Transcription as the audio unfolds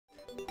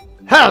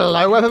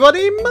Hello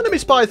everybody, my name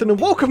is Python and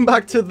welcome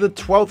back to the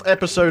 12th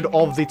episode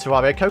of the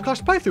Terraria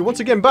co-class playthrough. Once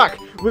again back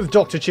with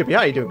Dr. Chippy. How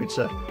are you doing, good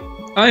sir?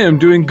 I am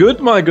doing good,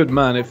 my good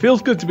man. It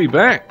feels good to be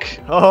back.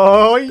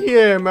 Oh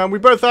yeah, man. We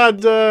both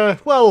had,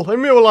 well,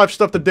 real life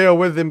stuff to deal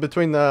with in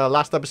between the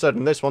last episode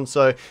and this one,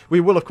 so we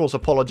will of course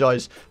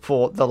apologise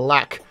for the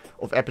lack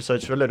of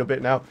episodes for a little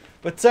bit now.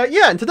 But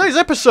yeah, in today's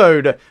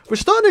episode, we're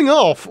starting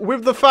off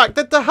with the fact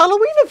that the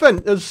Halloween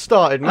event has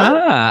started, man.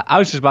 Ah, I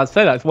was just about to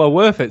say that. It's well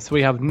worth it. So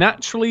we have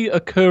naturally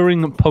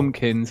occurring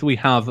pumpkins. We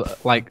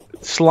have, like,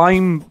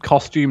 slime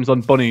costumes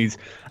on bunnies.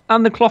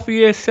 And the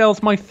Clothier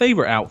sells my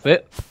favourite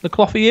outfit, the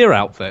Clothier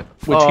outfit,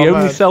 which he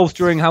only sells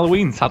during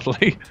Halloween,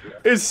 sadly.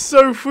 It's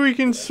so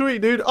freaking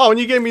sweet, dude. Oh, and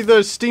you gave me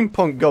those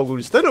steampunk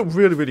goggles. They look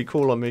really, really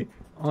cool on me.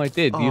 Oh, I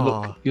did. You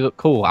look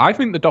cool. I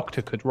think the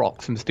Doctor could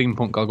rock some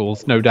steampunk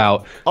goggles, no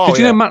doubt. Oh, did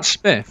you know Matt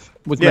Smith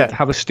was meant to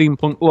have a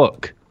steampunk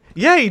look?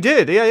 Yeah, he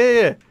did.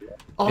 Yeah.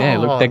 Oh. Yeah, it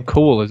looked dead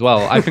cool as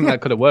well. I think that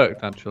could have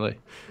worked, actually.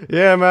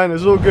 Yeah, man,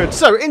 it's all good.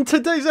 So, in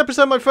today's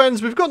episode, my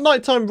friends, we've got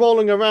nighttime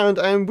rolling around,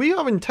 and we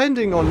are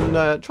intending on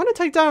trying to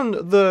take down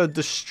the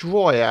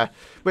Destroyer,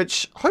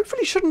 which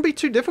hopefully shouldn't be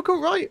too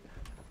difficult, right?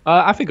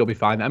 I think it'll be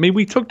fine. I mean,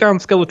 we took down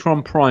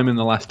Skeletron Prime in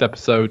the last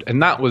episode,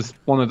 and that was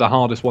one of the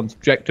hardest ones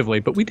objectively,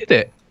 but we did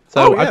it.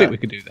 So I think we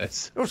could do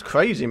this. It was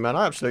crazy, man.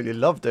 I absolutely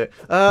loved it.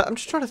 I'm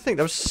just trying to think.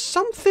 There was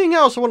something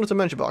else I wanted to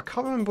mention, but I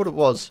can't remember what it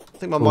was. I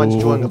think my mind's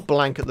drawing a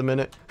blank at the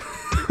minute.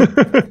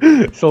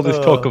 It's all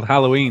this talk of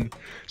Halloween.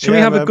 Should we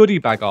have a goodie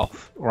bag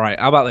off? Right,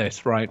 how about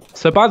this? Right.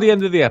 So by the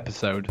end of the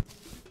episode,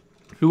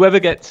 whoever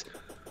gets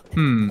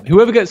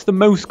the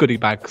most goodie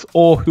bags,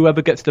 or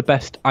whoever gets the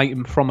best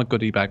item from a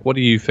goodie bag, what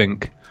do you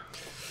think?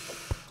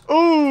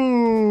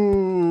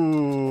 Ooh,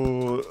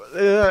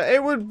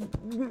 it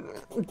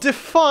would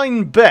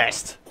define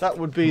best. That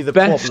would be the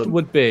problem. Best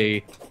would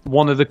be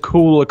one of the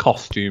cooler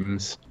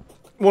costumes.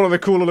 One of the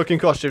cooler looking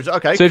costumes.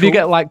 Okay. So if you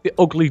get like the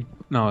ugly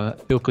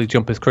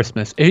jumper's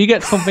Christmas. If you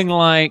get something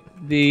like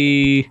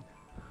it's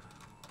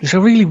a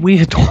really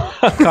weird one.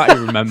 I can't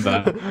even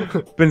remember.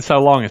 It's been so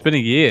long. It's been a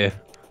year.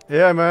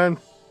 Yeah, man.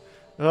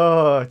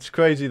 Oh, it's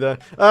crazy there.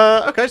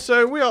 Okay,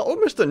 so we are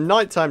almost at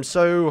nighttime.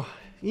 So.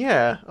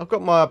 Yeah, I've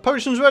got my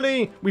potions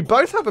ready. We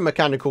both have a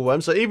mechanical worm,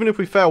 so even if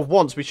we fail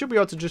once, we should be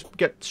able to just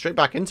get straight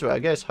back into it, I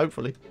guess,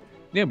 hopefully.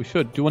 Yeah, we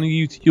should. Do you want to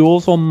use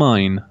yours or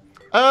mine?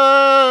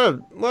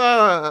 Well,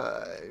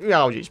 yeah,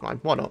 I'll use mine.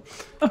 Why not?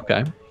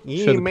 Okay.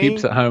 Yeah, show the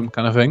peeps at home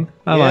kind of thing.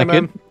 I like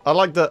it. I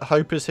like that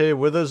Hope is here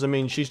with us. I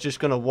mean, she's just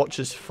going to watch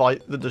us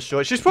fight the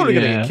Destroyer. She's probably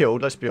going to get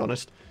killed, let's be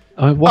honest.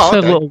 What's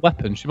her little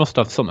weapon? She must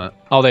have something.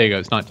 Oh, there you go.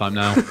 It's nighttime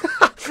now.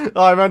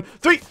 Alright, man.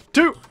 3,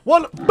 2,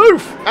 1,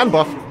 boof! And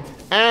buff.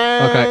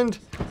 And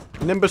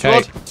Nimbus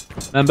Rod.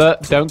 Remember,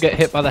 don't get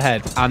hit by the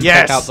head. And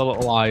check out the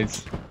little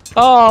eyes.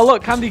 Oh,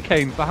 look, candy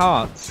cane for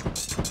hearts.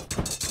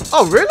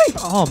 Oh, really?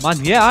 Oh,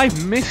 man, yeah, I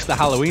missed the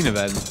Halloween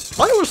event.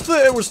 I always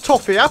thought it was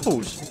toffee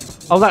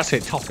apples. Oh, that's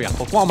it, toffee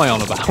apples. What am I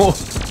on about?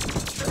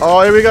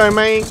 Oh, here we go,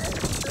 mate.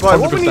 Right,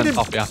 100% what we need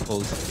toffee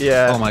apples.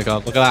 Yeah. Oh, my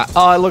God, look at that.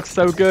 Oh, it looks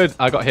so good.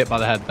 I got hit by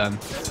the head then.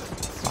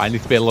 I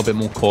need to be a little bit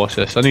more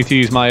cautious. I need to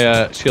use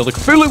my Shield of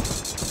Cthulhu.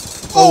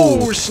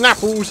 Oh,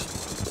 Snapples.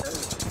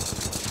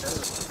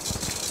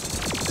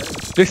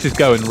 This is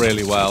going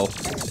really well.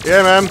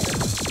 Yeah, man.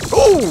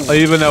 Ooh!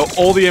 Even though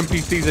all the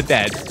NPCs are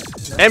dead.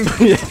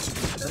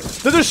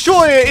 The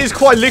Destroyer is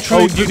quite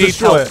literally the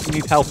Destroyer. Help. You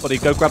need help, buddy.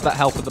 Go grab that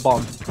health at the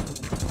bottom.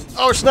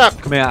 Oh, snap.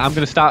 Come here. I'm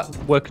going to start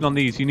working on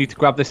these. You need to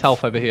grab this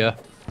health over here.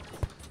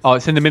 Oh,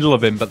 it's in the middle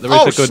of him, but there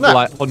is a good,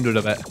 like, 100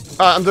 of it.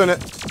 Alright, I'm doing it.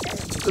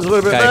 There's a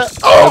little bit there.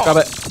 Oh! Go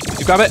grab it.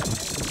 You grab it.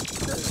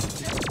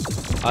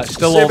 It's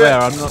still all there.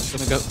 I'm not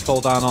going to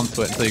fall down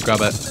onto it until you grab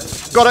it.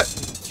 Got it.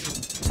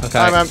 Okay.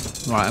 Right, man.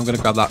 Right, I'm going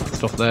to grab that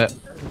stuff there.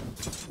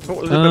 Oh,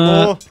 a little bit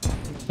more.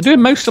 I'm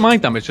doing most of my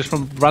damage just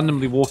from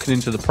randomly walking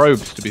into the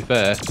probes, to be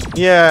fair.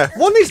 Yeah.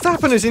 What needs to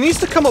happen is he needs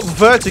to come up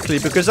vertically,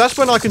 because that's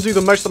when I can do the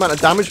most amount of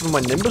damage with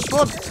my Nimbus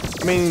Rod.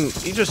 I mean,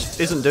 he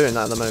just isn't doing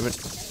that at the moment.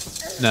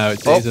 No,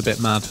 it is a bit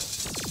mad.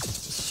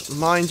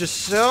 Mind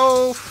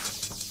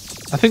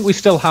yourself. I think we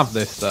still have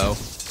this, though.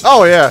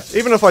 Oh, yeah.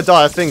 Even if I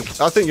die, I think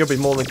you'll be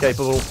more than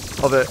capable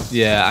of it.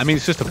 Yeah, I mean,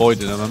 it's just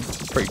avoiding him. I'm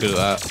pretty good at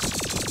that.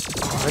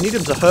 I need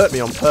him to hurt me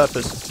on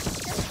purpose.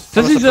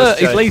 Does his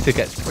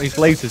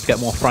lasers get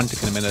more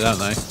frantic in a minute, don't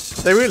they?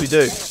 They really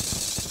do.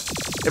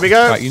 Here we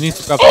go. Right, you need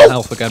to grab that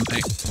health again,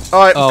 mate.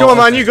 Alright, come on,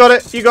 man. You got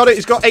it. You got it.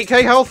 He's got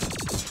 8k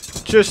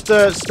health. Just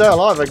stay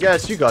alive, I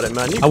guess. You got it,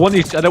 man. I don't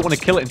want to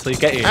kill it until you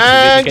get it.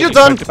 And you're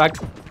done. Bag.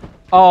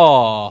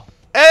 Oh.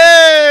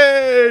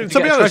 Hey! To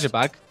be honest. Treasure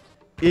bag?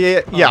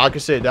 Yeah, I can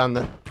see it down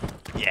there.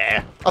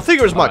 Yeah. I think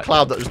it was my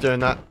cloud that was doing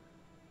that.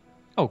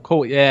 Oh,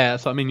 cool. Yeah,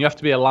 so I mean, you have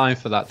to be alive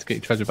for that to get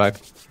your treasure bag.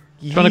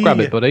 Trying to grab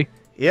it, buddy.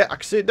 Yeah, I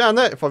can see it down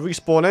there. If I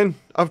respawn in,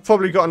 I've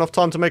probably got enough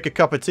time to make a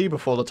cup of tea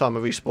before the time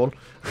I respawn.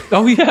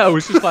 Oh yeah, it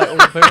was just like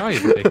all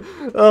variety.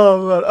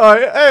 Oh man,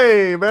 alright,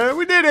 hey man,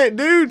 we did it,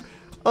 dude.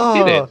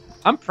 Oh, did it?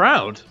 I'm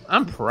proud.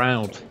 I'm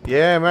proud.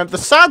 Yeah, man. The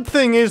sad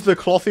thing is the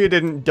clothier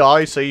didn't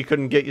die, so you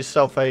couldn't get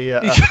yourself a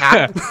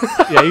hat.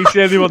 Yeah, he's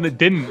the only one that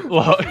didn't.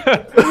 Look.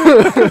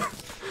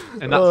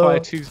 And that's why I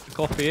choose the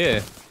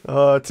clothier.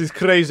 Oh, it is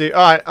crazy.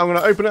 Alright, I'm going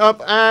to open it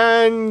up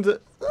and...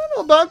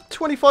 not bad.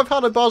 25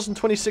 hallowed bars and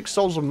 26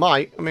 souls of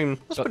might. I mean,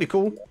 that's pretty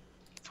cool.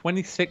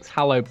 26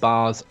 hallowed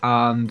bars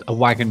and a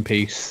wagon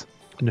piece.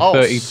 And a Oh,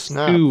 32.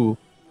 snap.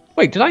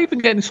 Wait, did I even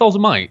get any souls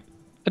of might?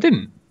 I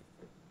didn't.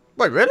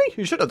 Wait, really?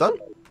 You should have done.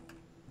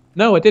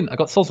 No, I didn't. I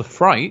got souls of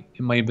fright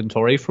in my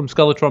inventory from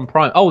Skeletron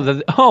Prime.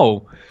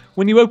 Oh,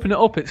 when you open it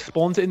up, it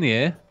spawns it in the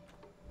air.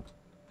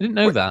 I didn't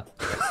know that.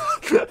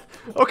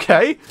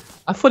 Okay.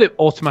 I thought it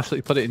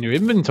automatically put it in your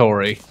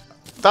inventory.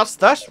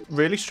 That's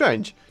really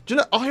strange. Do you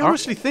know, I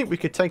honestly think we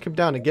could take him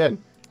down again.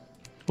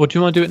 Well, do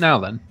you want to do it now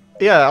then?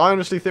 Yeah, I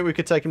honestly think we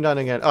could take him down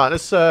again. Alright,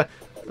 let's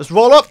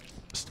roll up.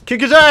 Let's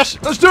kick his ass.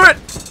 Let's do it.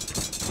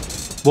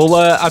 Well,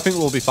 I think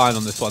we'll be fine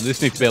on this one.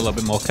 This needs to be a little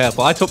bit more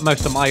careful. I took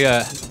most of my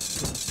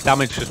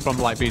damage just from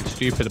like being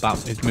stupid about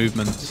his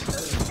movements.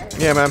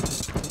 Yeah, man.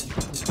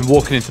 And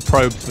walking into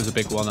probes was a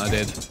big one I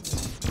did.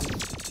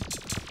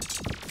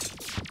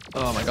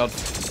 Oh my god.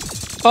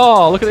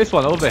 Oh, look at this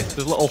one. I love this.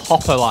 There's a little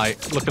hopper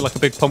light looking like a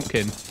big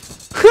pumpkin.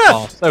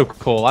 Oh, so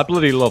cool. I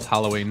bloody love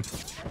Halloween.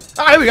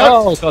 Ah, here we go.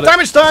 Oh, got it.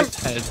 Damage time.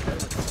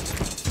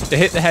 They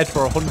hit the head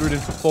for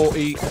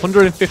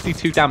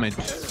 152 damage.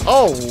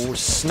 Oh,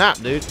 snap,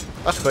 dude.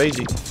 That's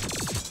crazy.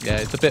 Yeah,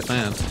 it's a bit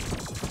mad.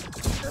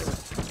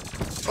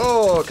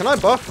 Oh, can I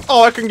buff?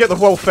 Oh, I can get the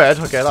well fed.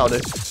 Okay, that'll do.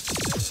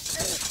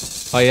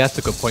 Oh yeah, that's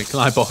a good point. Can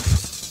I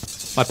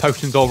buff? My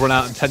potions all run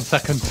out in 10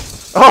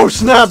 seconds. Oh,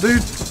 snap,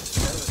 dude.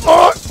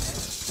 Oh,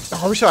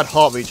 I wish I had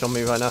heart reach on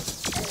me right now.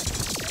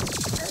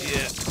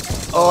 Yeah.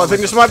 Oh, I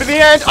think this might be the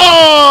end.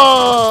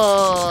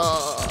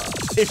 Oh!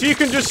 If you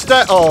can just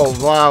stay. Oh,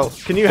 wow.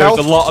 Can you help?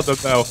 There's a lot of them,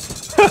 though.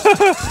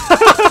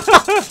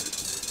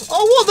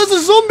 Oh, what? There's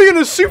a zombie in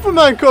a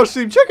Superman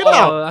costume. Check it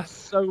out. Oh, that's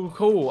so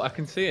cool. I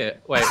can see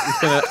it. Wait, he's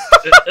gonna...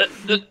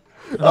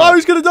 Oh,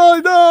 he's gonna die.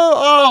 No.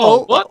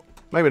 Oh, what?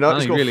 Maybe not. Man,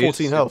 He's he got really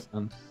 14 is health.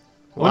 Superman.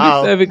 I Wow. wonder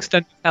if they have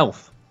extended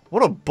health.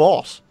 What a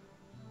boss.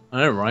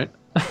 I know, right?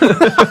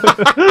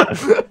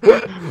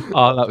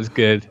 Oh, that was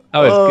good. That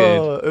was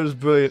good. It was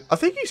brilliant. I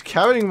think he's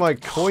carrying my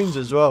coins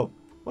as well.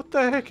 What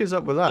the heck is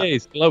up with that? Yeah,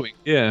 he's glowing.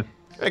 Yeah.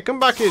 Hey, come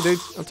back here, dude.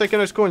 I'm taking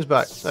those coins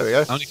back. There we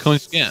go. How many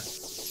coins do you get?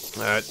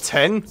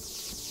 10.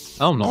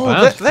 Oh, not Oh,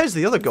 bad. there's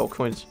the other gold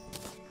coins.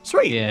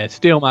 Sweet. Yeah,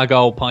 steal my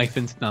gold,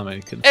 Pythons. No,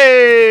 man,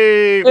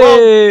 Hey! Well,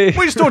 Hey!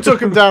 we still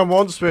took him down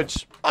once,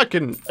 which I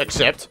can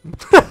accept.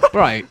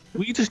 Right,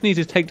 we just need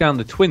to take down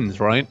the twins,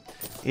 right?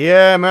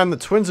 Yeah, man, the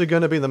twins are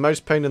going to be the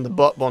most pain in the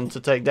butt one to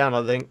take down,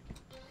 I think.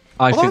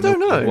 I think don't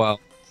know. Well,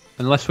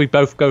 unless we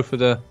both go for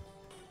the...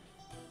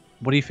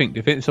 What do you think? Do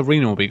you think this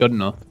arena will be good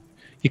enough?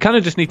 You kind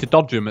of just need to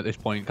dodge them at this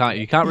point, can't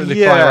you? You can't really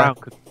fly around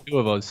because there's two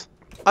of us.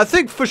 I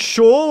think for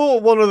sure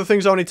one of the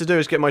things I'll need to do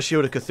is get my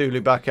Shield of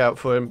Cthulhu back out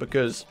for him,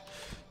 because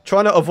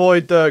trying to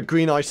avoid the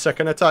green eye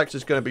second attacks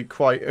is going to be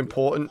quite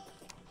important.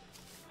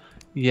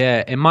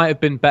 Yeah, it might have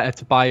been better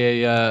to buy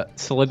a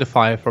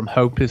solidifier from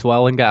Hope as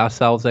well and get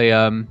ourselves a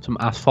some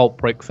asphalt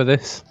brick for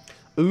this.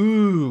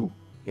 Ooh.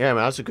 Yeah,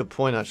 man, that's a good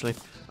point, actually.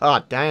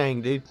 Ah,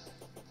 dang, dude.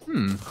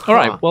 All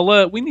right,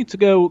 well, we need to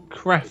go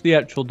craft the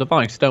actual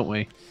device, don't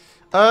we?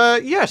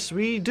 Yes,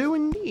 we do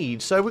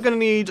indeed. So we're going to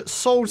need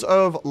souls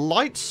of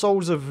light,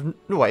 souls of...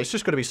 No, wait, it's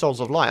just going to be souls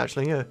of light,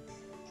 actually, yeah.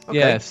 Okay.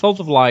 Yeah, souls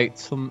of light,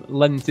 some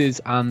lenses,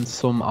 and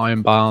some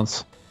iron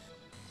bars.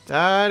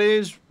 That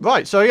is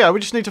right. So yeah, we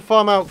just need to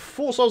farm out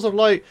 4 souls of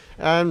light,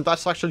 and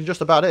that's actually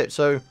just about it.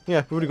 So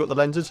yeah, we've already got the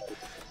lenses,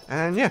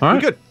 and yeah, we're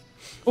good.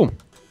 Oh,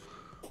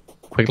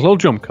 quick little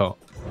jump cut.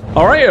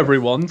 All right,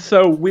 everyone.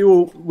 So we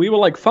were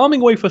like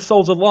farming away for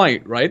souls of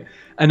light, right?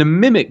 And a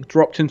mimic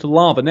dropped into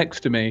lava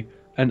next to me,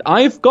 and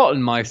I've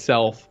gotten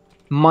myself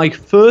my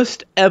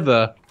first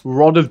ever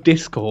rod of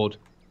discord.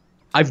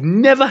 I've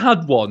never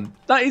had one.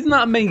 Isn't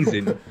that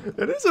amazing?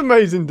 It is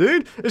amazing,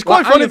 dude. It's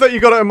quite funny that you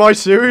got it in my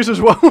series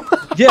as well.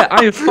 Yeah,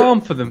 I have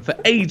farmed for them for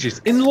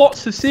ages, in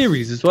lots of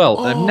series as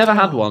well. I've never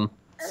had one.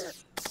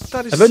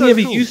 That is I've only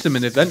ever cool. used them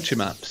in adventure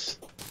maps.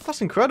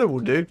 That's incredible,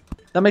 dude.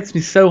 That makes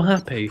me so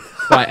happy.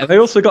 Right, and I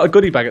also got a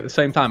goodie bag at the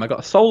same time. I got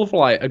a Soul of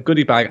Light, a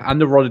goodie bag,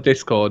 and a Rod of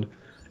Discord.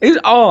 I can't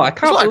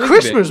It's like believe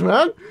Christmas, it.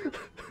 man.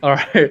 All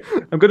right,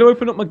 I'm going to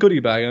open up my goodie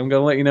bag, and I'm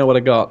going to let you know what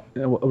I got.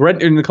 We're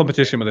entering the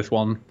competition with this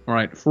one. All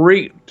right,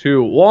 3,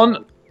 2,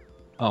 1.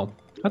 Oh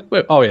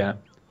yeah,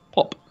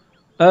 pop.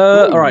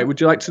 All right,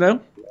 would you like to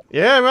know?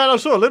 Yeah, man, I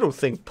saw a little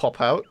thing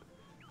pop out.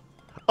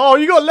 Oh,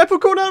 you got a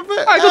leprechaun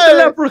outfit? I got the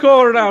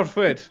leprechaun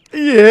outfit.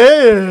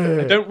 Yeah.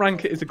 I don't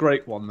rank it as a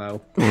great one though.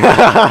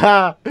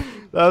 That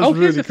was Here's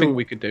really the thing cool.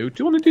 we could do.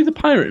 Do you want to do the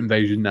pirate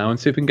invasion now and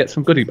see if we can get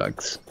some goodie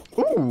bags?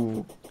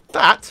 Ooh,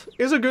 that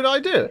is a good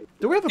idea.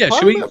 Do we have a Yeah,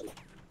 pirate map?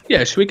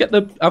 should we get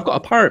the... I've got a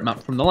pirate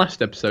map from the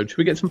last episode. Should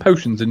we get some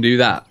potions and do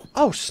that?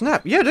 Oh,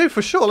 snap. Yeah, dude,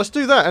 for sure. Let's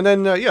do that. And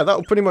then, yeah,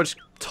 that'll pretty much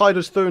tide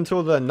us through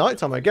until the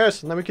nighttime, I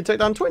guess. And then we can take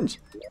down twins.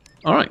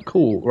 All right,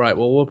 cool. Right,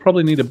 well, we'll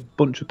probably need a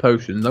bunch of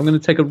potions. I'm going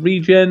to take a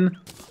regen.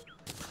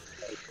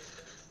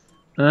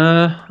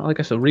 I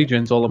guess a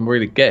regen's all I'm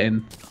really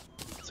getting.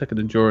 Second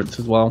endurance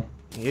as well.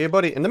 Yeah,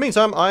 buddy. In the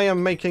meantime, I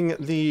am making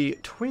the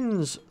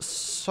twins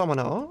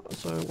summoner.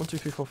 So 1, 2,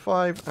 3, 4,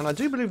 5, and I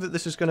do believe that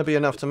this is going to be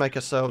enough to make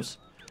ourselves.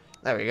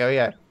 There we go.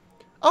 Yeah.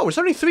 Oh, it's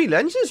only 3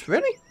 lenses,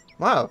 really?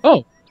 Wow.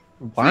 Oh,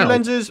 wow. 3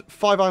 lenses,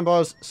 5 iron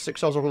bars,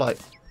 6 hours of light.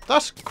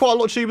 That's quite a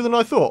lot cheaper than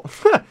I thought.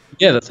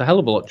 Yeah, that's a hell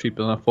of a lot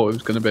cheaper than I thought it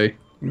was going to be.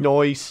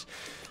 Nice.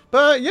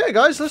 But yeah,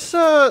 guys,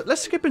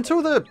 let's skip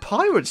until the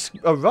pirates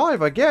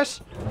arrive, I guess.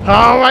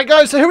 All right,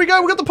 guys, so here we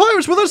go. We got the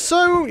pirates with us.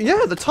 So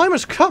yeah, the time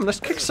has come. Let's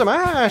kick some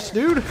ass,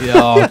 dude.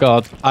 Yeah, oh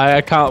god,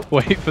 I can't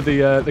wait for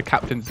the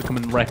captains to come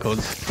and wreck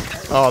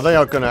us. Oh, they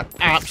are gonna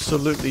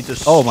absolutely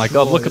destroy. Oh my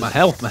god, look at my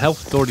health. My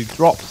health's already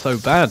dropped so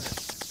bad.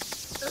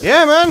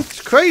 Yeah, man,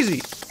 it's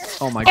crazy.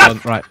 Oh my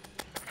god, right.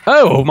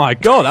 Oh my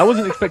god, I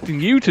wasn't expecting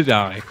you to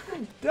die.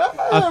 Damn,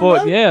 I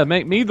thought, man. yeah,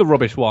 make me the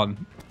rubbish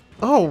one.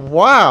 Oh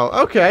wow.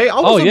 Okay, I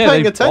wasn't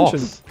paying attention.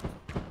 Boss.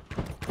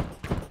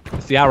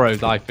 It's the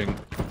arrows, I think.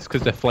 It's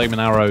because they're flaming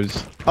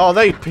arrows. Oh,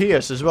 they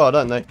pierce as well,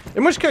 don't they?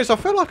 In which case, I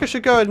feel like I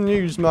should go ahead and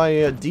use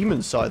my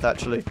demon scythe,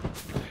 actually.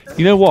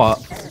 You know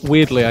what?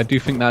 Weirdly, I do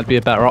think that'd be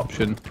a better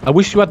option. I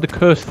wish you had the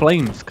cursed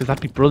flames, because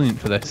that'd be brilliant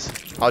for this.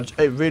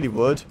 It really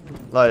would.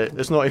 Like,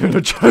 it's not even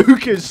a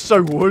joke. It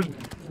so would.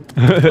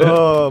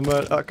 Oh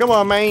man! Come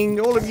on, man!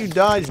 All of you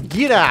guys,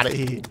 get out of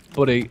here,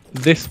 buddy.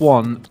 This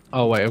one,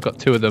 oh wait, I've got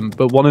 2 of them.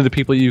 But one of the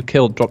people you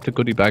killed dropped a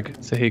goodie bag,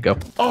 so here you go.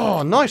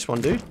 Oh, nice one,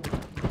 dude.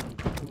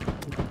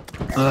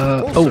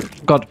 Awesome. Oh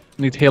god,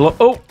 need to heal up.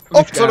 Oh,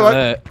 so do I.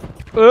 There.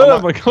 Oh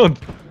my god.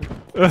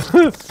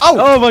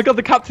 Oh my god,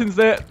 the captain's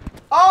there.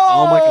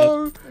 Oh my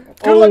god.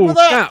 Good luck with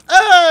that. Snap.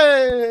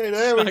 Hey,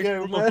 there we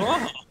go,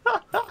 man.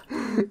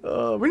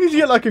 We need to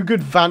get like a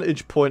good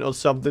vantage point or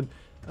something.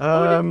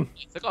 I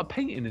got a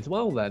painting as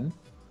well then.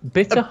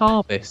 Bitter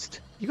Harvest.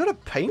 You got a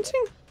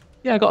painting?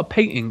 Yeah, I got a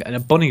painting and a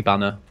bunny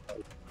banner.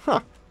 Huh.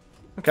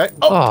 Okay.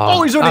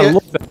 Oh, he's already I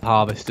love Bitter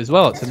Harvest as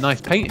well. It's a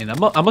nice painting.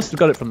 I must have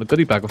got it from the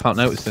goodie bag without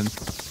noticing.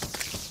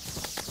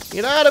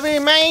 Get out of here,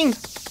 man! I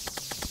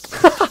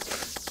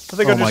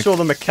think I just saw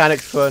the mechanic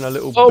throwing a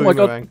little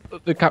boomerang. My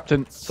god, the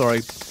captain.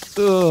 Sorry.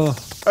 Ugh.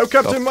 Oh,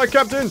 captain, my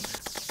captain!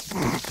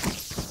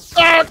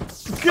 Ah!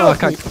 I can't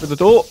get through the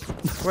door.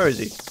 Where is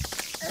he?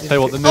 Tell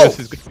you what, the nurse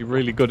is going to be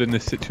really good in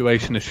this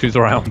situation if she's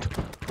around.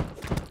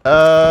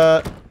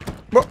 Well,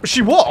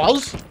 she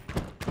was.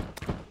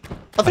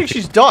 I think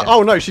she's done.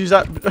 Oh no, she's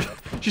at.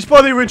 She's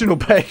by the original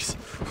base.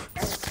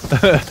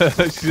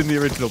 She's in the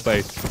original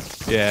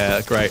base.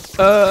 Yeah, great.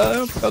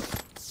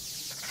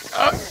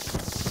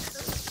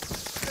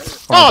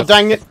 Oh,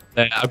 dang it!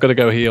 I've got to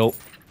go heal.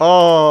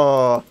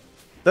 Oh,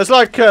 there's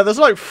like 4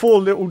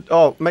 little.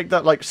 Oh, make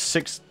that like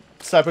 6,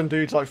 7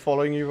 dudes like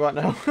following you right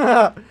now.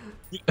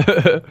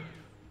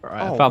 Right,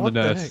 I found the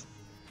nurse.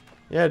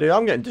 Yeah, dude,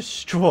 I'm getting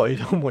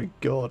destroyed. Oh my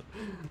god.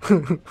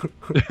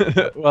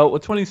 Well, we're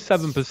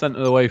 27%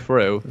 of the way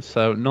through,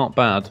 so not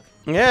bad.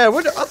 Yeah,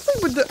 I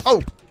think we're.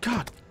 Oh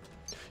god.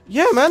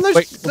 Yeah, man.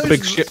 Those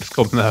big ships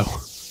come though.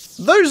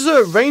 Those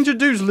ranger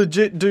dudes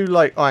legit do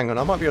like. Oh, hang on,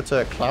 I might be able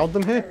to cloud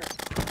them here.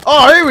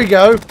 Oh, here we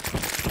go.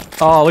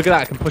 Oh, look at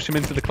that! I can push him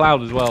into the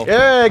cloud as well.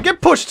 Yeah,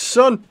 get pushed,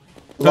 son.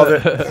 Love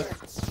it.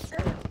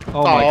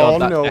 Oh my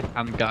god, that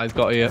deckhand guy's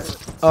got here.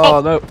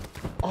 Oh no.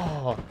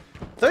 Oh,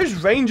 those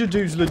ranger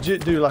dudes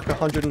legit do like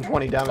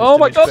 120 damage. Oh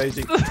my god!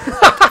 Crazy.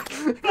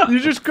 You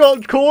just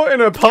got caught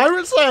in a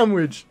pirate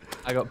sandwich.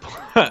 I got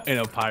caught in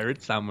a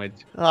pirate sandwich.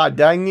 Ah,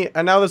 dang it!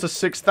 And now there's a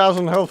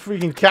 6,000 health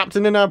freaking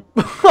captain in our.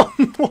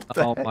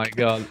 Oh my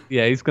god!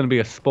 Yeah, he's gonna be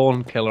a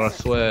spawn killer, I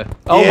swear.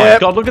 Oh my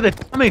god! Look at the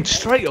damage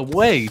straight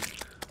away.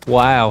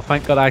 Wow!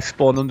 Thank God I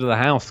spawned under the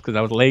house because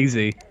I was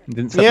lazy and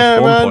didn't set the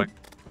spawn point.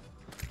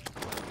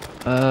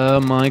 Oh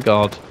my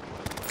god!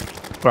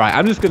 Right,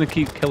 I'm just gonna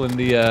keep killing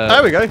the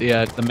there we go.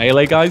 the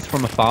melee guys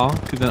from afar,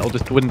 because then it'll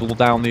just dwindle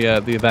down the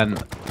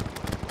event.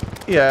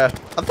 Yeah,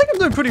 I think I'm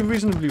doing pretty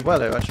reasonably well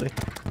here, actually.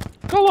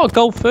 Got a lot of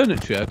gold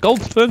furniture.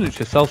 Gold's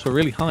furniture sells for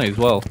really high as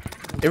well.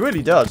 It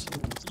really does.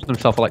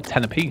 Themselves for like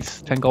 10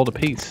 apiece, 10 gold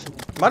apiece.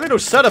 My little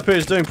setup here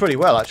is doing pretty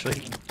well,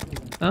 actually.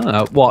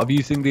 Ah, what? Of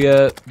using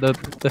the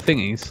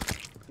thingies?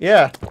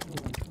 Yeah.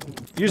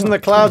 Using the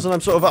clouds, and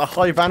I'm sort of at a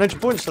high vantage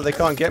point, so they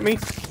can't get me.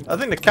 I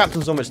think the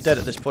captain's almost dead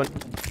at this point.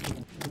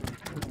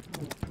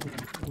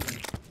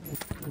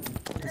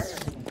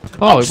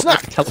 Oh,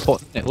 snap!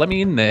 Teleport. Let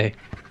me in there.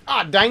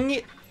 Ah, dang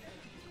it!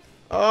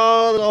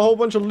 Oh, there's a whole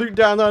bunch of loot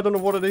down there. I don't know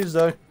what it is,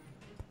 though.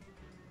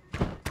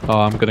 Oh,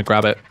 I'm gonna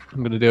grab it.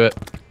 I'm gonna do it.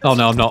 Oh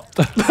no, I'm not.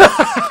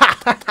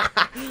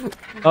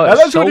 Oh,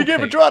 that's what you get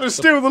for trying to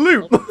steal the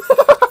loot.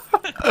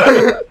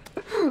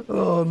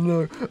 Oh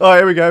no! All right,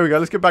 here we go. Here we go.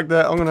 Let's get back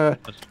there. I'm gonna.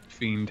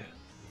 Fiend.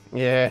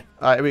 Yeah.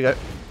 All right, here we go.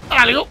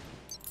 Ah,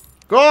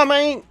 go on,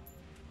 man.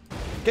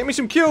 Get me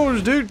some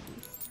kills, dude.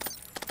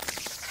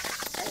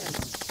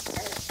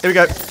 Here we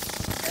go.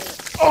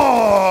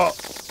 Oh!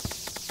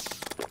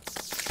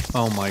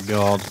 Oh my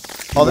god.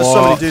 Oh, there's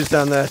so many dudes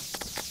down there.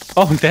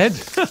 Oh, I'm dead.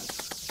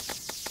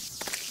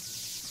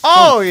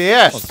 Oh,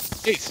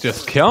 yes. It's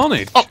just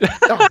carnage.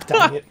 Oh,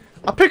 dang it.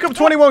 I pick up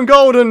 21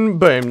 gold and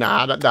boom.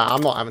 Nah,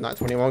 I'm not having that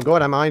 21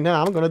 gold, am I?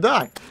 Nah, I'm going to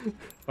die.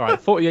 All right,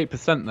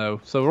 48% though,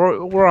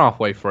 so we're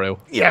halfway through.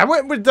 Yeah,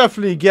 we're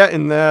definitely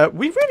getting there.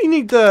 We really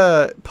need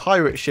the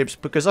pirate ships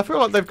because I feel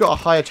like they've got a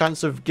higher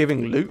chance of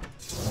giving loot.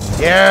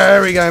 Yeah,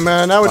 there we go,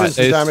 man. Now we're doing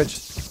some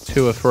damage.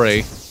 2 or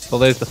 3. Well,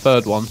 there's the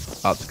third one.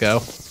 About to go.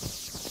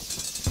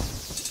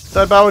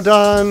 Third barrel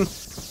done.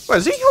 Where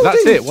is he holding?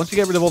 That's it. Once you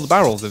get rid of all the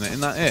barrels in it,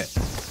 isn't that it?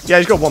 Yeah,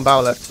 he's got 1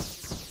 barrel left.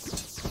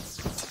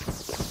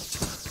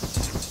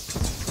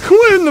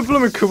 We're in the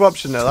blooming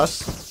corruption now.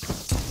 That's.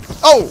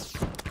 Oh!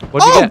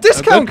 What'd you get?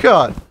 Discount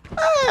card!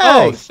 Hey!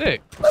 Oh,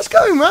 sick. Let's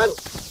go, man!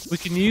 We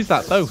can use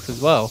that both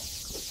as well.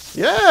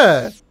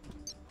 Yeah!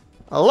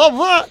 I love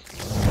that!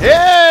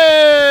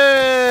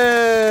 Yeah!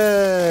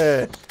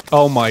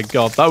 Oh my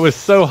god, that was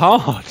so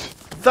hard.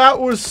 That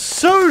was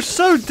so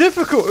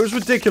difficult. It was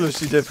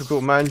ridiculously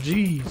difficult, man.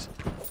 Jeez.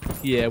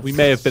 Yeah, we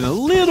may have been a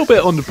little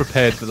bit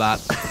underprepared for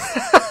that.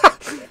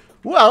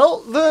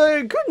 Well,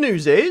 the good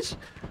news is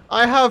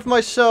I have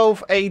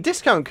myself a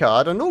discount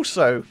card and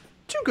also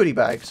 2 goodie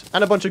bags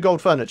and a bunch of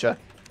gold furniture.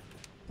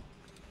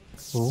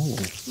 Ooh.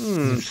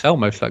 You sell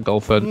most of that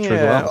gold furniture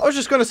as well. I was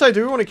just going to say,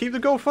 do we want to keep the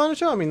gold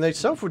furniture? I mean, they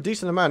sell for a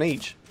decent amount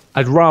each.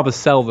 I'd rather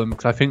sell them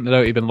because I think they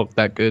don't even look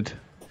that good.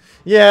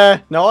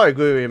 Yeah, no, I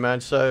agree with you,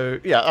 man. So,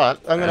 yeah, all right,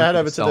 I'm going to head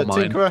over to the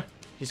Tinkerer.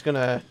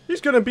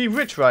 He's gonna be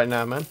rich right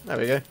now, man. There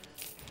we go.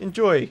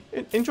 Enjoy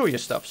your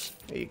stuffs.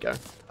 There you go.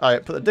 All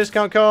right, put the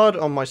discount card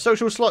on my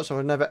social slot so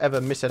I never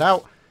ever miss it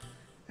out.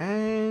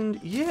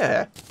 And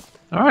yeah.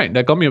 All right,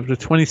 that got me up to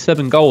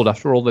 27 gold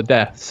after all the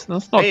deaths.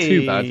 That's not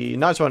too bad.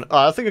 Nice one.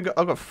 I think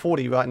I've got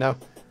 40 right now.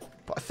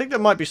 But I think there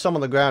might be some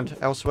on the ground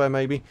elsewhere,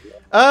 maybe.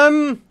 All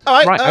right.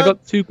 Right, I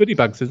got 2 goodie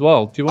bags as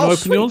well. Do you want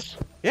to open yours?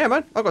 Yeah,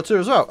 man. I've got 2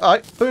 as well. All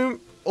right, boom.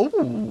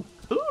 Ooh.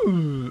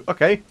 Ooh.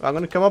 Okay, I'm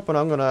going to come up and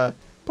I'm going to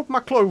put my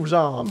clothes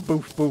on.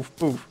 Boof, boof,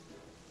 boof.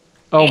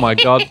 Oh, my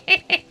God.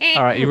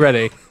 All right, you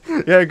ready?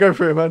 Yeah, go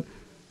for it, man.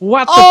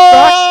 What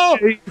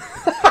the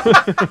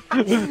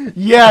fuck?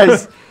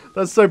 Yes.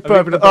 That's so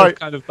perfect. All right.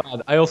 Kind of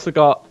bad. I also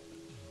got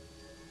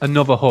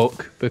another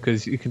hook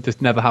because you can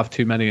just never have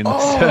too many in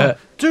this.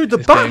 Dude, the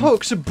bat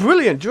hooks are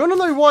brilliant. Do you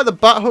want to know why the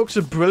bat hooks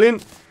are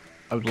brilliant?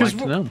 I would like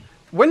to know.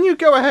 When you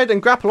go ahead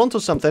and grapple onto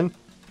something,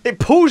 it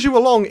pulls you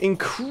along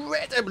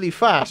incredibly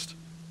fast.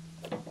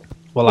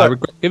 Well, I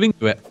regret giving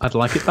you it. I'd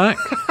like it back.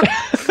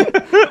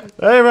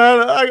 Hey,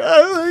 man.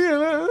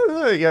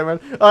 There you go, man.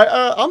 All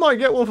right, I might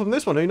get one from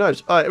this one. Who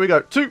knows? All right, here we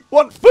go. 2,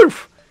 1,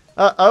 poof.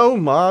 Oh,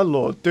 my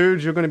Lord.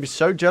 Dude, you're going to be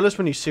so jealous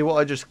when you see what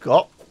I just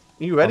got.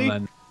 Are you ready?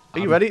 Are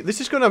you ready?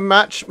 This is going to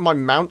match my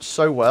mount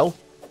so well.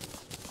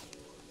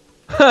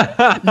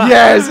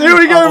 Yes, here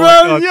we go,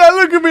 man. Yeah,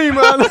 look at me,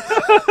 man.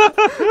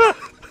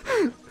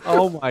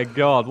 Oh, my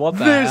God. What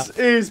the This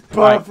is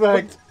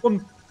perfect.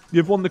 Right,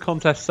 you've won the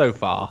contest so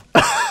far.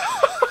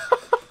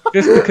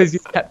 Just because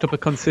you've kept up a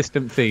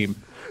consistent theme.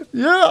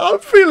 Yeah, I'm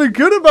feeling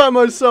good about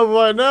myself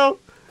right now.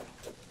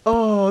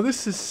 Oh,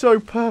 this is so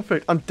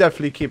perfect. I'm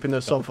definitely keeping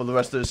this on for the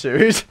rest of the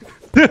series.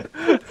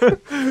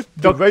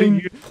 Dr.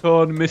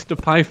 Unicorn, Mr.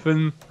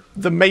 Python.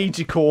 The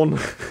Magicorn.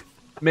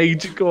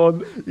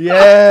 Magicorn.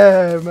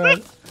 Yeah,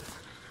 man.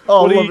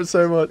 Oh, I love it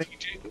so much.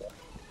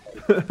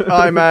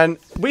 Alright, man.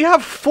 We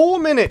have 4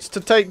 minutes to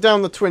take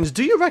down the twins.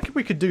 Do you reckon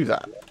we could do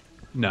that?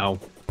 No.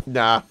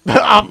 Nah,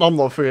 I'm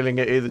not feeling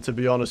it either, to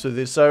be honest with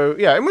you. So,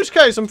 yeah, in which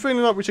case, I'm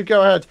feeling like we should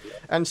go ahead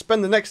and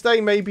spend the next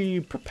day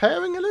maybe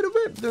preparing a little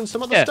bit, doing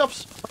some other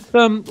stuffs.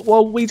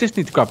 Well, we just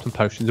need to grab some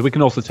potions, and we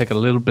can also take a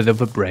little bit of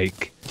a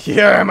break.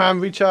 Yeah, man,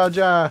 recharge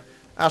our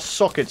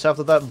sockets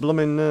after that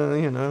blooming,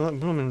 that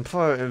blooming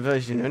fire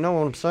invasion, you know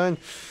what I'm saying?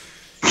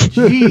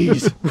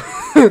 Jeez.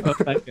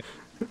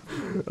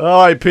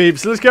 Alright,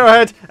 peeps, let's go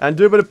ahead and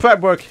do a bit of prep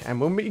work, and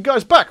we'll meet you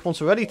guys back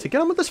once we're ready to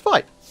get on with this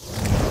fight.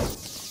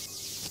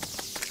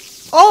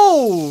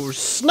 Oh,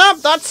 snap,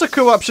 that's a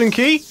corruption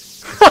key.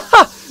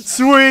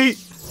 Sweet.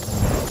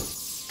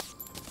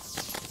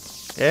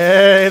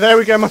 Hey, there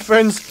we go, my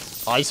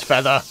friends. Ice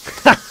feather.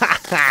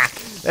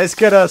 Let's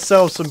get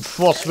ourselves some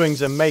frost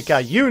rings and make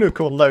our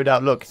unicorn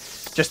loadout look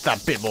just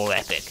that bit more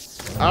epic.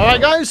 Alright,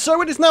 guys, so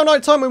it is now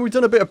night time and we've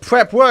done a bit of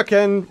prep work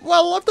and,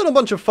 well, I've done a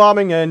bunch of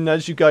farming and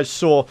as you guys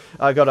saw,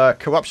 I got a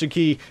corruption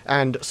key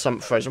and some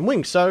frozen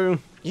wings. So,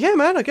 yeah,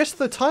 man, I guess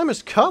the time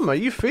has come. Are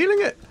you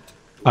feeling it?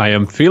 I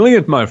am feeling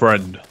it, my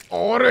friend.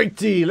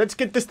 Alrighty, let's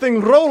get this thing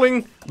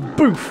rolling.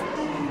 Boof.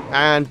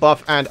 And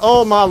buff and...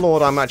 Oh, my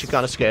Lord, I'm actually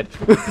kind of scared.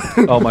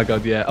 Oh, my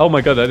God, yeah. Oh, my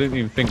God, I didn't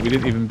even think... We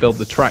didn't even build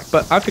the track,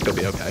 but I think it'll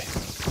be okay.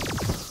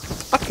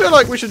 I feel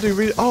like we should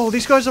do... Oh,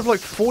 these guys have like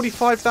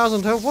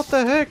 45,000 health. What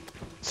the heck?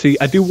 See,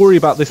 I do worry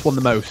about this one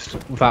the most,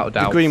 without a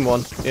doubt. The green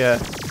one, yeah.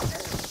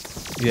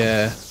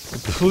 Yeah.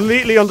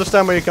 Completely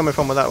understand where you're coming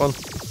from with that one.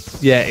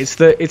 Yeah, it's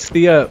the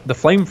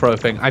flamethrower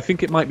thing. I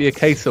think it might be a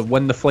case of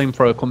when the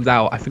flamethrower comes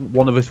out, I think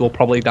one of us will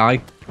probably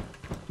die.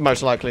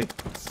 Most likely.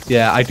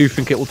 Yeah, I do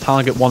think it will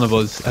target one of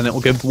us, and it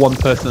will give one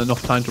person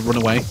enough time to run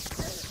away.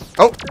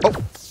 Oh!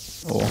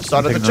 Oh,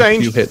 Started to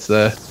change. A few hits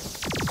there.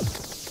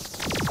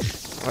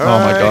 Oh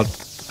my god.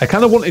 I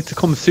kind of want it to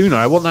come sooner.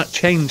 I want that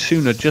change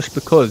sooner just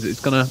because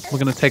we're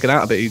gonna take it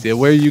out a bit easier.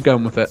 Where are you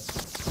going with it?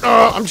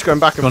 I'm just going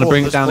back and forth. You want to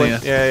bring it down here?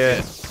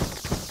 Yeah.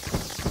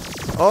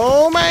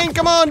 Oh man,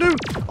 come on, dude!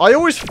 I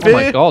always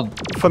fear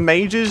for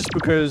mages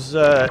because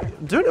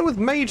doing it with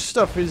mage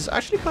stuff is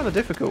actually kind of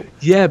difficult.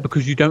 Yeah,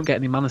 because you don't get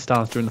any mana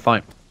stars during the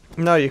fight.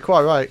 No, you're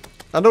quite right.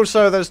 And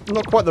also, there's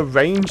not quite the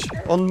range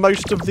on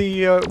most of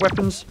the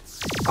weapons.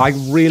 I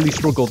really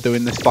struggled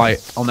doing this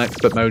fight on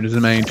expert mode as a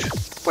mage.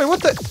 Wait,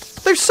 what the?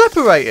 They've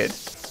separated!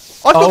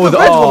 I've got the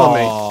red one on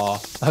me!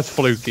 That's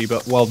fluky,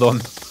 but well done.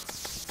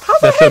 How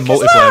the heck has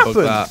that happened?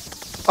 That.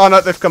 Oh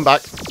no, they've come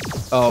back.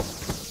 Oh,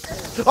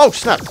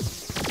 snap!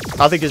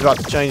 I think he's about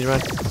to change, man.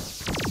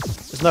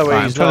 There's no way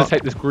right, he's I'm trying not. to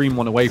take this green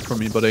one away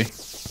from you, buddy.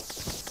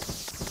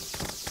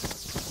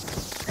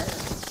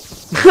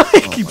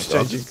 He keeps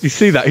changing. You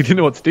see that? He didn't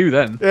know what to do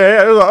then.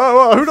 Yeah. He was like,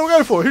 oh, who do I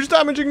go for? Who's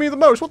damaging me the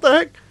most? What the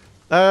heck?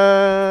 Where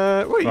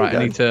are you Right, going?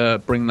 I need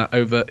to bring that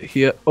over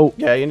here. Oh,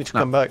 yeah, you need to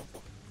come back.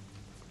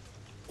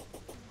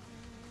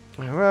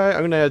 Alright,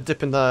 I'm gonna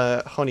dip in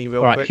the honey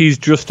real quick. He's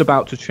just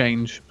about to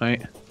change,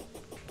 mate.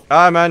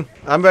 Alright, man,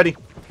 I'm ready.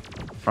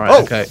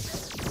 Alright, okay.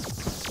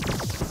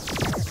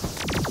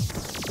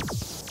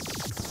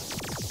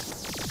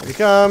 Here he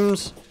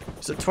comes.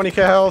 He's at 20k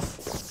health.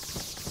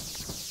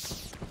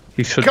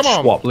 He should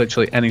swap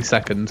literally any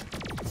second.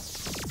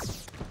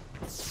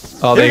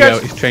 Oh, there you go.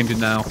 He's changing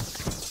now.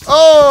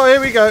 Oh, here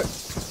we go.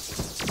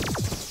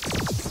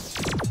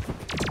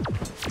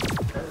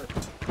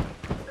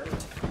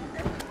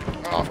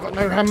 Oh, I've got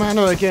no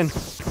mana again.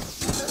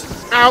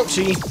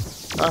 Ouchie.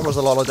 That was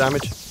a lot of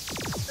damage.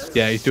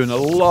 Yeah, he's doing a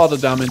lot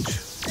of damage.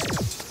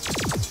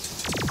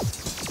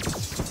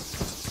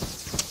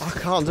 I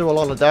can't do a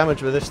lot of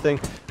damage with this thing.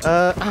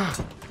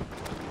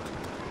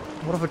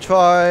 What if I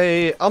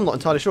try... I'm not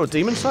entirely sure.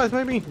 Demon Scythe,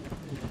 maybe?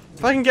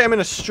 If I can get him in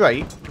a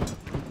straight...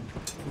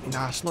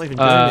 Nah, it's not even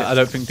doing it. I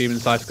don't think Demon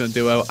Scythe's going to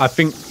do well. I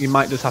think you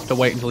might just have to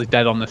wait until he's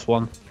dead on this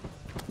one.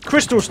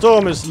 Crystal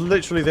Storm is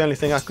literally the only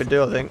thing I could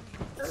do, I think.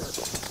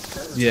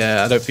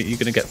 Yeah, I don't think you're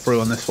going to get through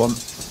on this one.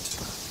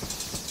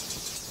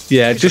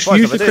 Yeah, just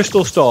use the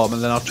Crystal Storm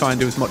and then I'll try and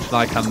do as much as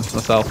I can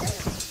myself.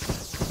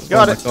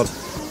 Got it. God.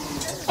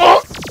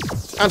 Oh!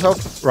 And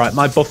health. Right,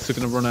 my buffs are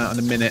going to run out in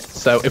a minute.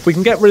 So if we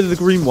can get rid of the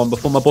green one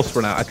before my buffs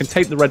run out, I can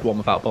take the red one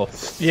without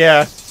buffs.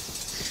 Yeah.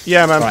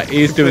 Yeah, man. Right,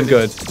 he's doing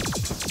good.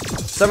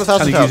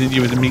 7,000 health. Kind of using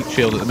you as a meat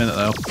shield at the minute,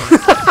 though.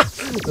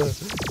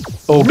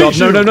 Oh, God.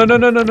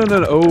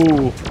 No.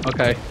 Oh,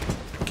 okay.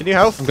 Can you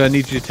help? I'm going to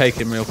need you to take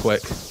him real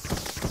quick.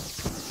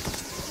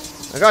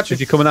 I got you. Is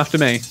he coming after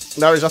me?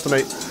 No, he's after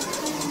me.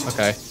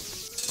 Okay.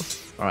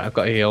 Alright, I've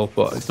got a heal,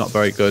 but it's not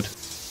very good.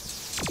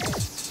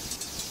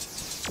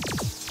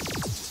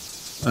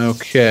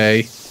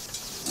 Okay.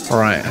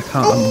 Alright, I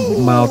can't.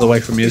 I'm miles away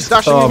from you. He's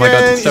dashing oh my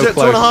again. god, it's so He's at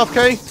close.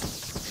 2.5k.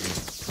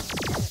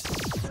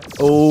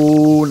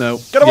 Oh no.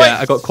 Get away! Yeah,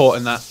 I got caught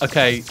in that.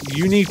 Okay,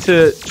 you need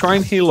to try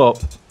and heal up.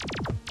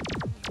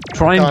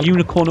 Try and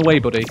unicorn away,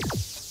 buddy.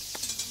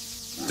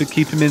 To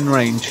keep him in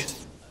range.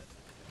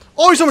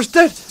 Oh, he's almost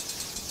dead!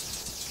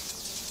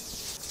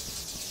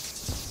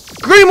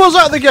 Green one's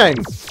out of the game!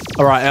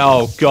 Alright,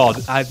 oh god,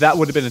 that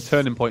would have been a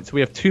turning point. So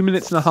we have 2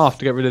 minutes and a half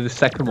to get rid of the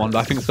second one, but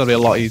I think it's going to be a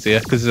lot easier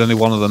because there's only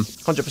one of them.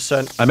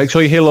 100%. Make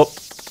sure you heal up.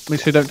 Make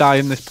sure you don't die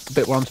in this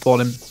bit where I'm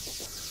spawning.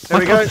 There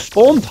we go. The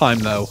spawn time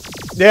though.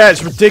 Yeah,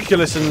 it's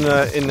ridiculous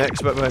in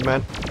expert mode,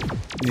 man.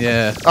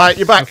 Yeah. Alright,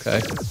 you're back.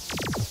 Okay.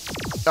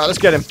 Alright, let's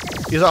get him.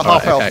 He's at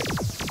half health. Okay.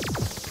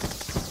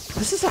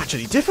 This is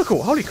actually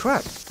difficult. Holy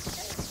crap.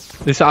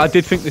 I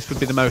did think this would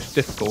be the most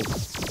difficult.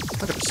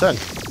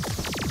 100%.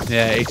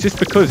 Yeah, it's just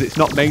because it's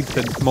not made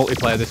for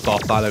multiplayer, this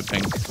boss, I don't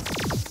think.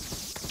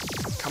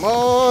 Come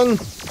on!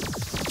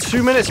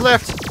 2 minutes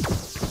left.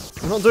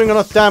 I'm not doing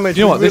enough damage.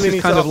 You know what, really this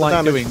is kind of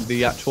like doing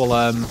the actual,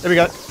 there we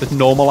go. the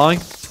normal eye.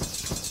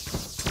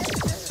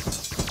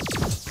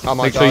 Oh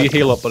my god. Make sure you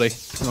heal up, buddy.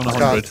 You're on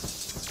 100.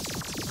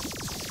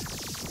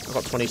 I've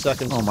got 20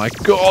 seconds. Oh my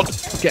god!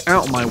 Get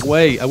out of my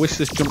way. I wish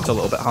this jumped a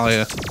little bit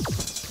higher.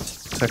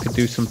 So I could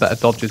do some better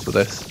dodges with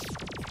this.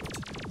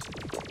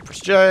 Press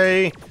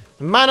J.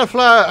 Mana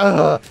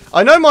Flare.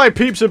 I know my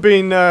peeps have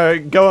been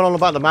going on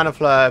about the Mana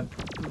Flare.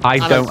 I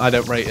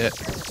don't rate it.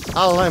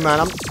 I don't know,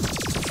 man. I'm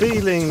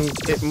feeling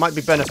it might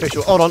be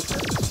beneficial. Hold on.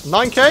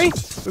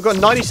 9k? We've got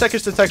 90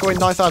 seconds to take away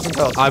 9,000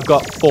 health. I've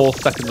got 4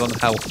 seconds on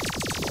health.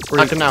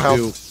 3, I can now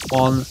 2,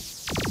 1.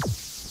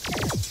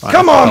 Right,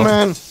 come on,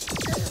 man!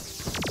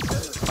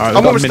 Alright, I'm we've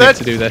got a almost minute dead.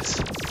 to do this.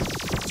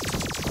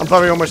 I'm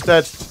probably almost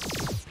dead.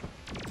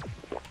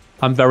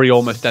 I'm very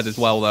almost dead as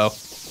well, though.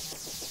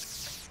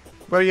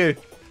 Where are you?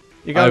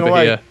 You're going Over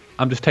away? here.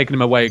 I'm just taking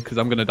him away because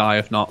I'm going to die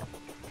if not.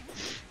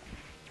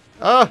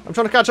 I'm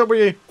trying to catch up with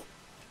you.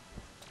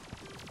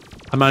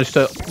 I managed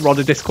to rod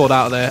a Discord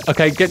out of there.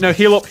 Okay,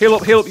 heal up. You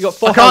got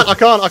 4 I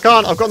can't.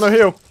 I've got no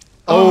heal.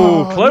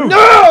 Oh, close.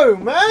 No,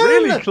 man!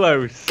 Really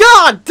close.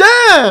 God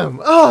damn!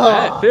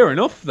 Yeah, fair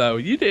enough, though.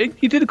 You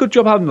did a good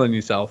job handling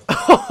yourself.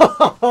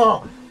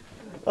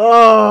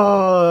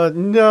 Oh,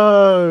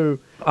 no.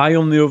 I,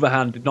 on the other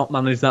hand, did not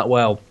manage that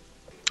well.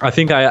 I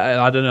think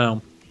I don't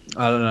know.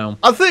 I don't know.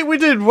 I think we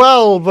did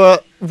well,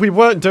 but we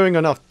weren't doing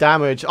enough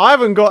damage. I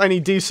haven't got any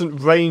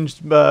decent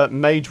ranged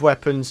mage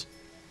weapons.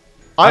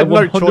 I had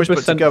no choice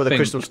but to go with the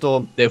Crystal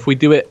Storm. If we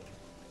do it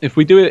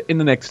in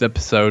the next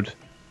episode,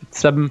 at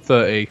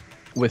 7:30,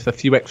 with a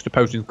few extra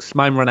potions, because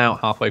mine run out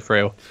halfway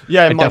through.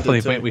 Yeah, I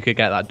definitely think we could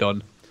get that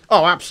done.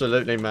 Oh,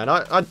 absolutely, man.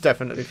 I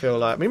definitely feel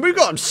that. I mean, we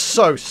got them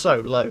so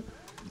low.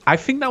 I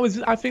think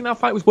that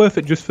fight was worth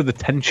it just for the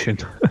tension.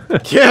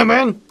 Yeah,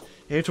 man.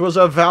 It was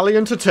a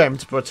valiant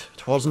attempt, but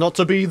it was not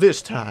to be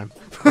this time.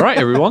 Right,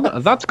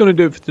 everyone. That's going to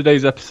do it for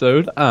today's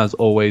episode. As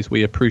always,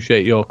 we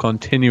appreciate your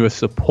continuous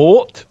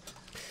support.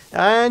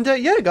 And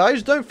yeah,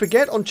 guys, don't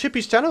forget, on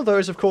Chippy's channel, there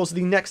is, of course,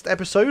 the next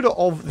episode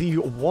of the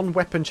One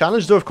Weapon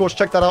Challenge. Do, of course,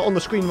 check that out on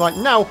the screen right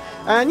now.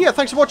 And yeah,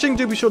 thanks for watching.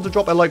 Do be sure to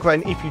drop a like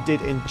button if you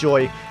did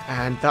enjoy.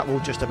 And that will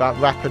just about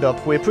wrap it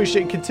up. We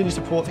appreciate your continued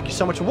support. Thank you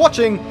so much for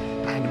watching.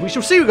 And we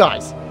shall see you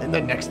guys in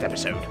the next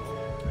episode.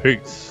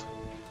 Peace.